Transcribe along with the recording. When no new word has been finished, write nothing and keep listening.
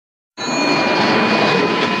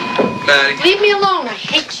Maddie. Leave me alone. I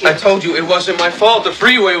hate you. I told you it wasn't my fault. The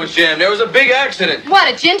freeway was jammed. There was a big accident.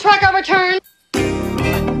 What, a gin truck overturned?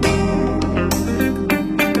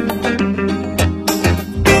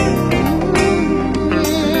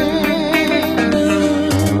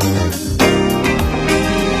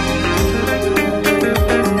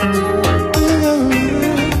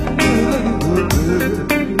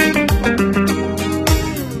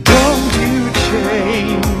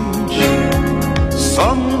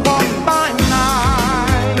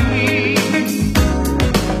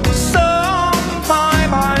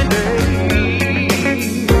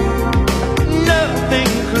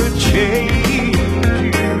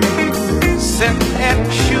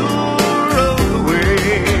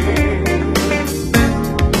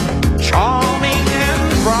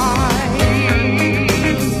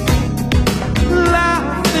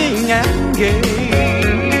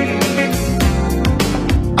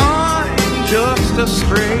 A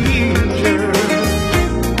stranger,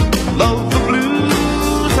 love the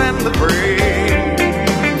blues and the praise.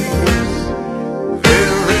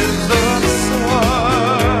 There is the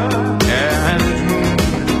sun and moon,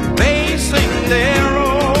 they sing their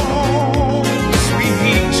own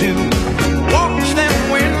sweet tune. Watch them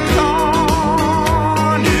when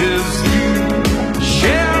dawn is through,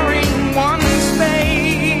 sharing one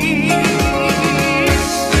space.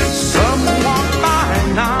 Some walk by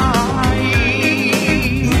night,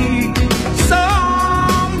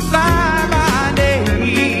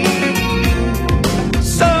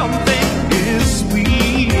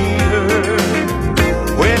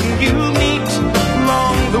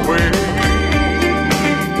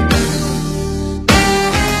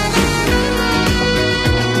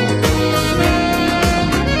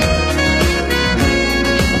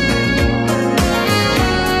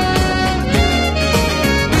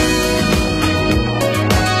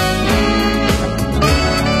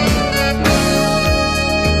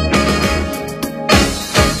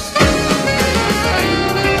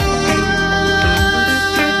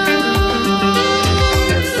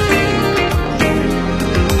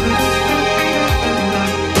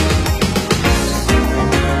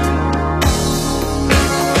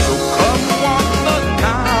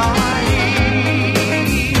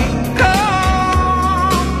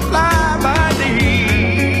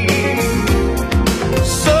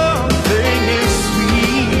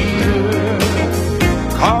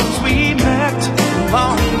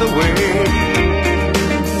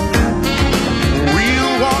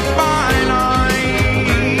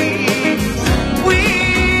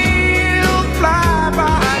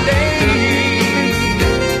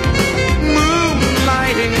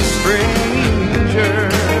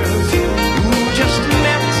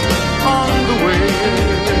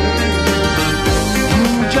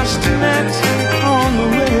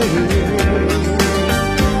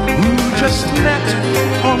 just met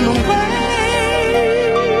on the way.